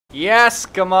Yes,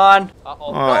 come on.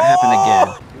 Oh, it happened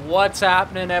again. What's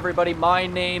happening, everybody? My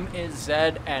name is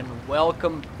Zed, and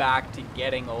welcome back to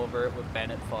Getting Over It with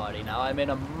Bennett Foddy. Now, I'm in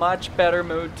a much better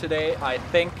mood today. I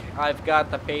think I've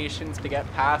got the patience to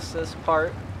get past this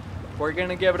part. We're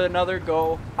gonna give it another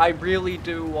go. I really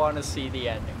do want to see the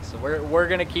ending, so we're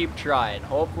gonna keep trying.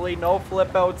 Hopefully, no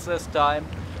flip outs this time.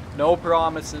 No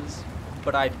promises,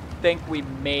 but I think we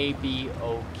may be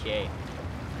okay.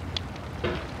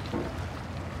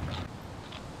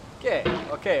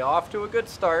 Okay, off to a good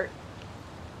start.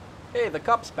 Hey, the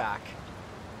cup's back.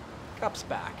 Cup's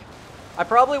back. I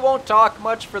probably won't talk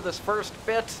much for this first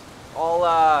bit.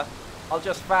 I'll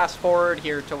just fast forward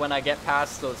here to when I get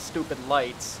past those stupid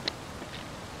lights.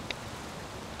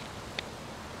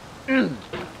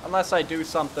 Unless I do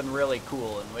something really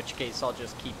cool, in which case I'll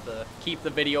just keep the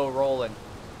video rolling.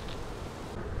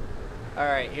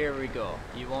 Alright, here we go.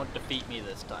 You won't defeat me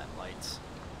this time, lights.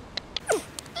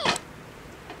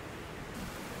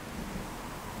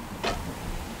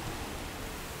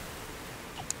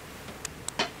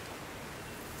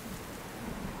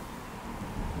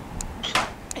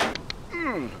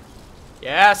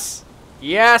 Yes!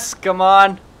 Yes, come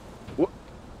on!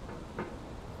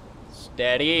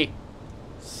 Steady!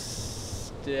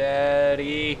 Steady!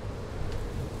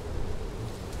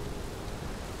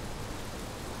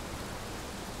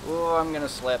 Oh, I'm gonna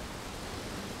slip.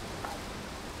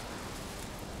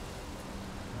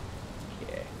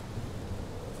 Okay.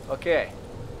 Okay.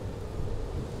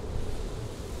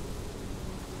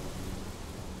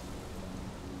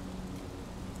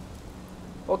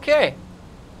 Okay.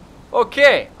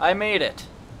 Okay, I made it.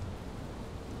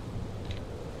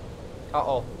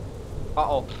 Uh-oh.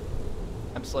 Uh-oh.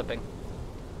 I'm slipping.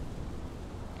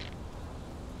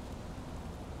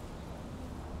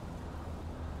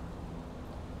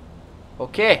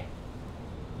 Okay.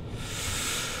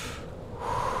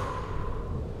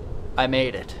 I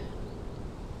made it.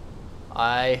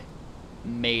 I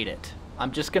made it.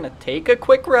 I'm just gonna take a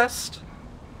quick rest.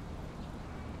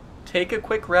 Take a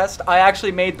quick rest. I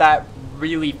actually made that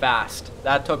really fast.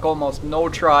 That took almost no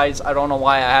tries. I don't know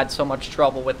why I had so much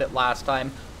trouble with it last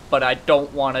time, but I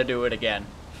don't want to do it again.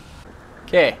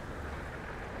 Okay.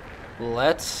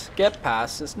 Let's get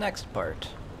past this next part.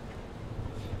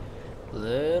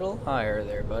 Little higher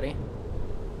there, buddy.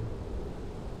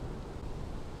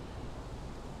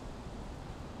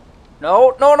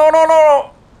 No, no, no,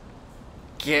 no,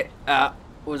 no!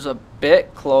 Was a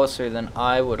bit closer than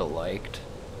I would have liked.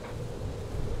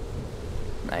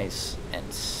 Nice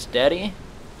and steady.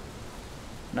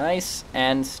 Nice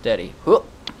and steady. Whoop.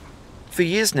 For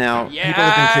years now, Yes! people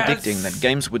have been predicting that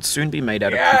games would soon be made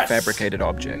out of prefabricated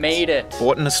objects. Made it.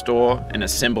 Bought in a store and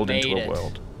assembled into Made a it.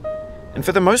 world. And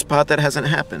for the most part, that hasn't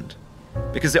happened.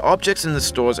 Because the objects in the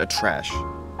stores are trash.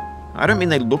 I don't mean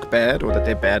they look bad or that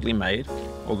they're badly made,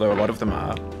 although a lot of them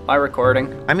are. My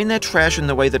recording. I mean they're trash in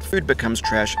the way that food becomes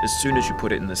trash as soon as you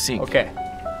put it in the sink. Okay.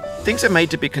 Things are made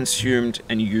to be consumed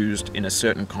and used in a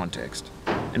certain context.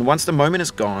 And once the moment is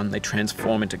gone, they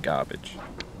transform into garbage.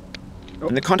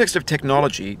 In the context of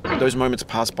technology, those moments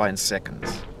pass by in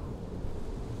seconds.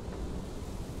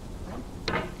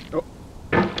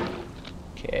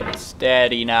 Okay,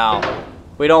 steady now.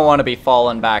 We don't want to be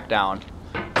falling back down.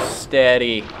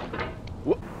 Steady.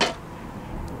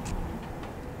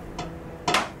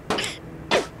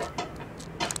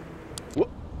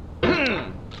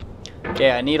 Okay,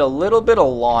 I need a little bit of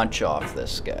launch off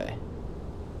this guy.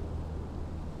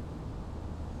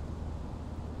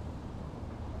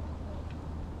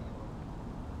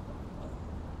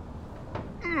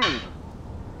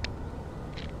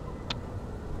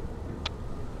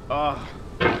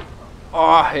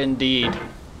 Oh, indeed.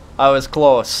 I was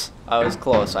close. I was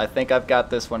close. I think I've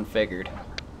got this one figured.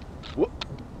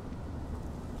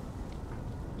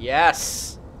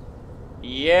 Yes!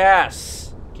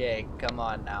 Yes! Okay, come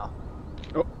on now.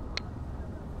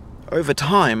 Over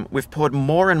time, we've poured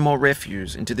more and more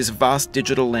refuse into this vast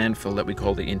digital landfill that we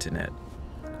call the internet.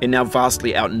 It now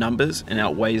vastly outnumbers and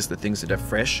outweighs the things that are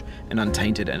fresh and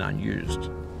untainted and unused.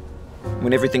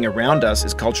 When everything around us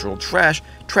is cultural trash,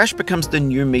 trash becomes the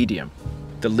new medium,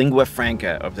 the lingua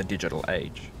franca of the digital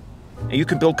age. And you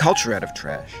can build culture out of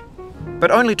trash.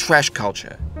 But only trash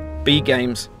culture. B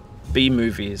games, B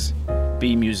movies,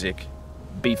 B music,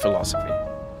 B philosophy.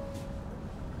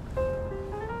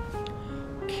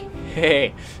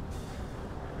 Okay.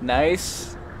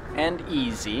 Nice and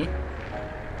easy.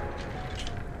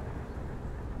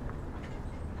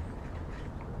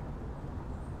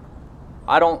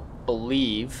 I don't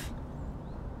believe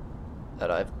that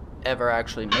I've ever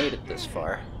actually made it this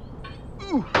far.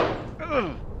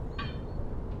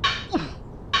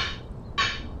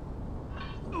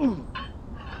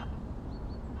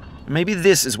 Maybe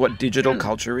this is what digital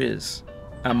culture is.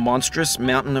 A monstrous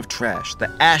mountain of trash,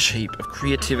 the ash heap of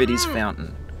creativity's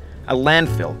fountain. A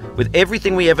landfill with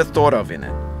everything we ever thought of in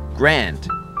it. Grand,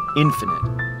 infinite,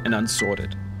 and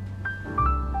unsorted.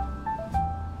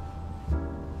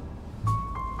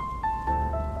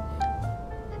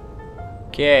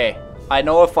 Okay, I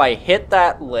know if I hit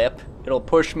that lip, it'll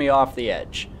push me off the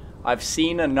edge. I've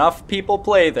seen enough people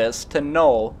play this to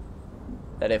know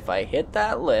that if I hit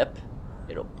that lip,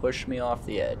 it'll push me off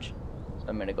the edge. So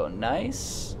I'm gonna go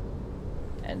nice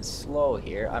and slow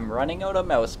here. I'm running out of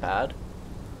mouse pad.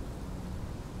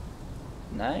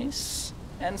 Nice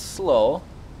and slow.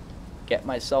 Get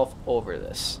myself over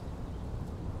this.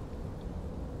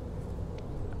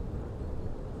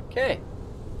 Okay.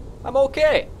 I'm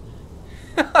okay.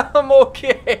 I'm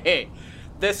okay.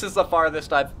 This is the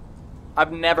farthest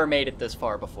I've never made it this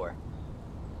far before.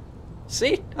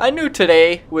 See? I knew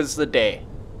today was the day.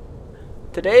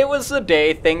 Today was the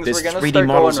day things were going to start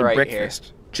going right here.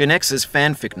 Gen X's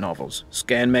fanfic novels,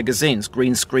 scan magazines,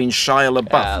 green screen Shia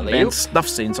LaBeouf, banned snuff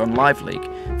scenes on LiveLeak.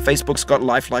 Facebook's got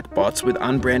lifelike bots with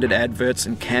unbranded adverts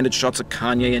and candid shots of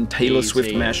Kanye and Taylor Swift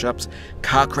mashups,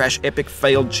 car crash epic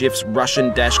failed GIFs,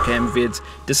 Russian dashcam vids,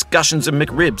 discussions of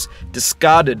McRibs,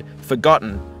 discarded,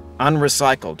 forgotten,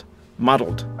 unrecycled,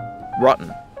 muddled,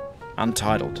 rotten,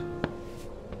 untitled.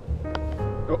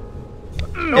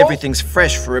 Everything's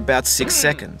fresh for about 6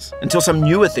 seconds, until some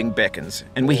newer thing beckons,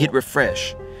 and we hit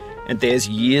refresh. And there's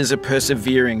years of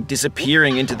persevering,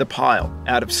 disappearing into the pile,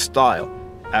 out of style,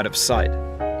 out of sight.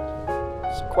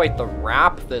 It's quite the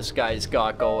rap this guy's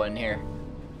got going here.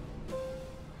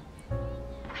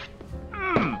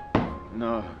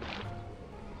 No.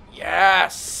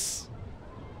 Yes!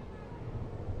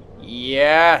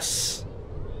 Yes!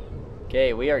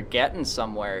 Okay, we are getting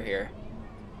somewhere here.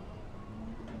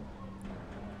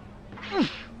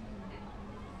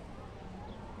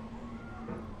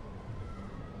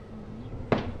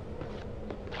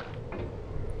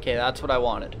 Okay, that's what I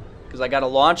wanted. Because I gotta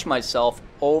launch myself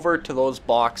over to those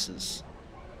boxes.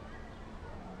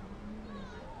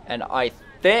 And I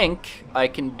think I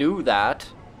can do that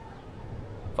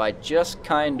if I just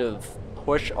kind of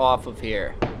push off of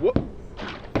here.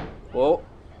 Whoa.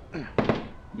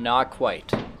 Not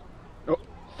quite.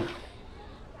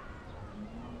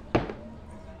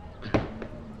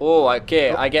 Oh,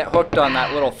 okay, I get hooked on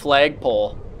that little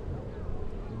flagpole.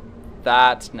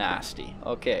 That's nasty.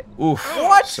 Okay. Oof.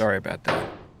 What? Sorry about that.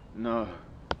 No.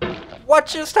 What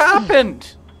just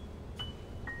happened?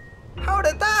 How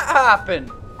did that happen?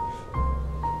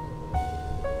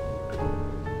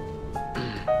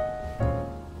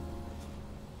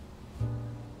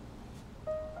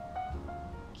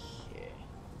 Okay.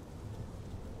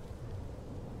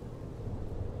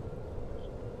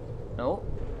 No.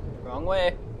 Wrong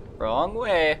way. Wrong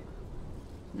way.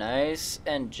 Nice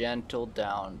and gentle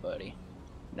down, buddy.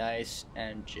 Nice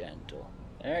and gentle.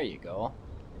 There you go.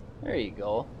 There you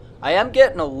go. I am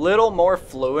getting a little more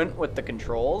fluent with the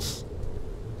controls.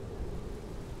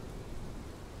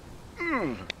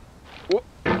 Oh.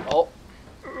 Uh-oh.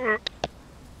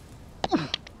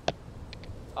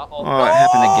 Oh, it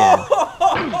happened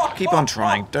again. Keep on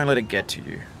trying. Don't let it get to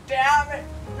you. Damn it!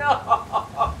 No!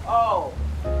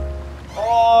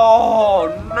 Oh,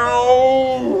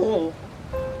 no!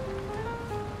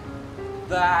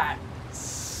 That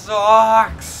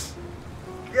sucks!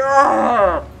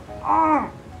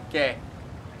 Okay.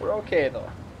 We're okay, though.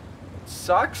 It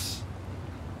sucks.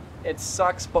 It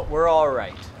sucks, but we're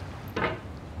alright.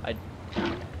 I've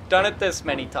done it this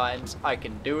many times. I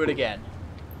can do it again.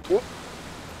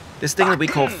 This thing that we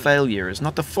call failure is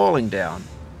not the falling down,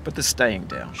 but the staying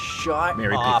down. Shut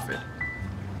Mary up. Pickford.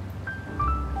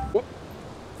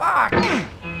 Fuck!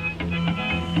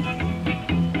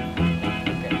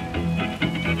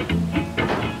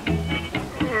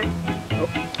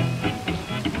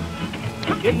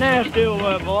 Get nasty over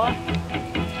there, boy.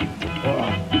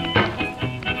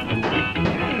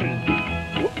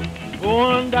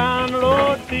 Going down the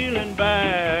road feeling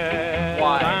bad.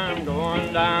 Why? I'm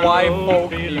going down Why the road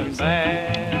folk feeling music?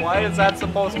 bad. Why is that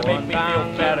supposed to make Going me feel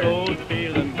down the better? road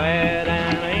feeling bad,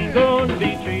 and I ain't going to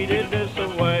be treated this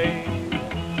way.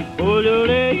 Oh,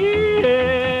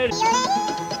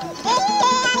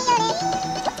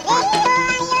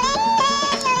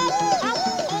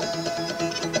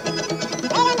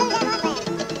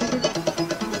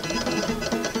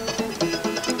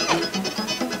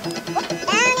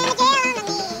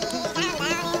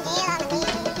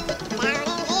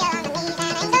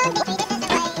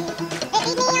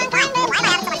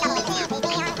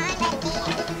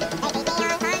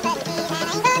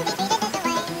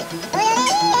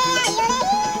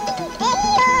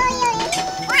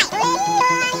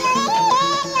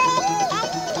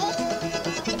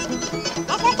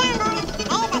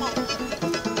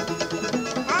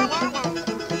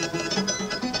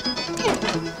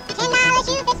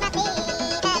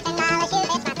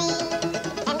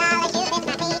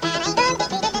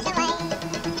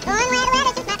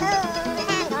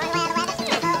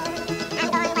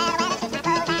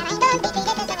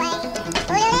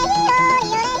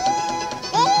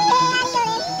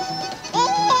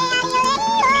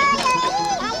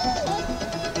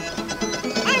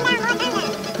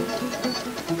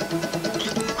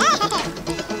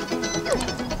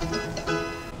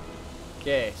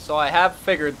 So I have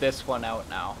figured this one out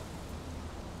now.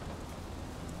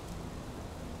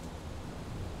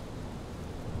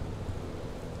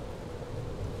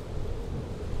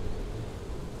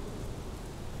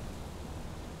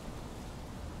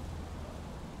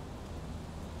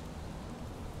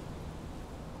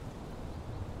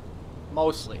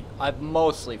 Mostly. I've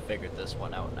mostly figured this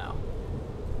one out now.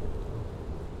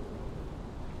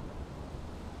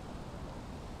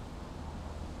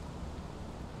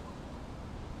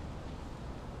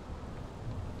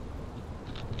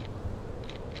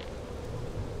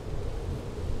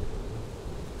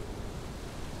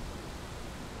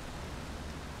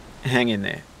 Hang in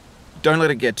there. Don't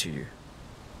let it get to you.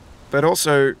 But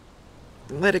also,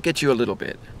 let it get you a little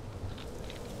bit.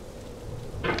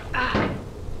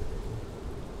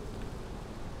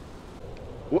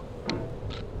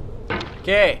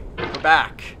 Okay, we're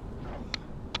back.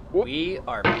 We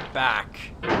are back.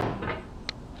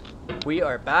 We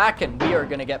are back, and we are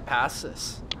gonna get past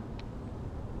this.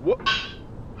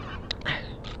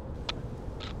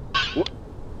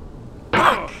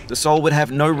 The soul would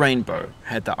have no rainbow,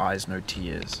 had the eyes no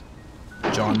tears.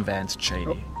 John Vance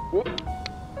Cheney.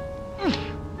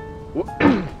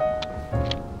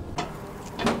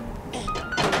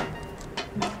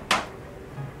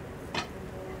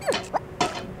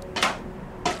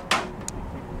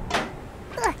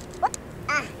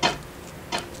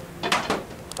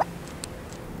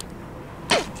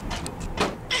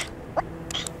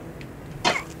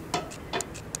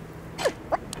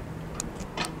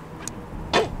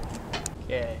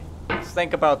 Okay, let's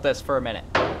think about this for a minute.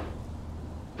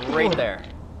 Right there.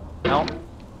 No.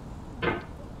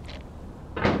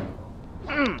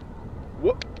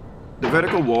 The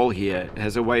vertical wall here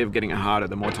has a way of getting it harder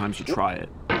the more times you try it.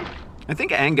 I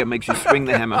think anger makes you swing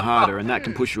the hammer harder, and that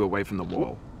can push you away from the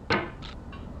wall.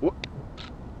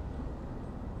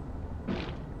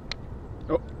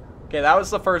 Okay, that was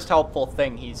the first helpful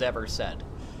thing he's ever said.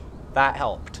 That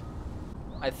helped.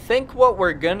 I think what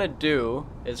we're gonna do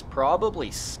is probably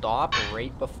stop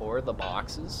right before the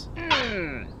boxes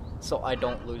so I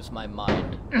don't lose my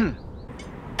mind.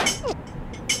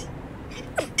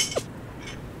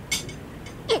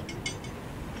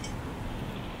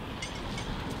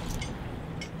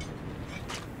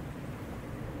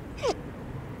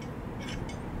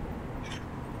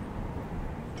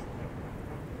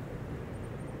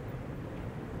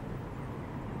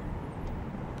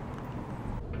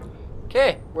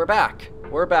 Okay, we're back.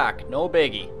 We're back. No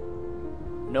biggie.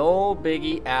 No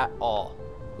biggie at all.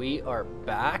 We are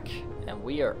back, and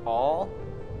we are all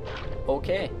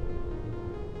okay.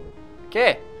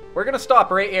 Okay, we're gonna stop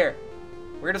right here.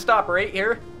 We're gonna stop right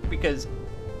here because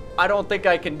I don't think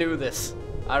I can do this.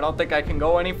 I don't think I can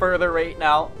go any further right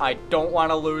now. I don't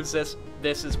want to lose this.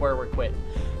 This is where we're quitting.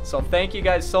 So thank you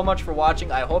guys so much for watching.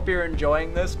 I hope you're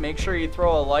enjoying this. Make sure you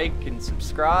throw a like and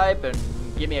subscribe and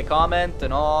give me a comment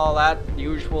and all that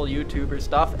usual YouTuber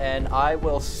stuff. And I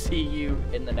will see you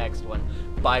in the next one.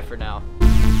 Bye for now.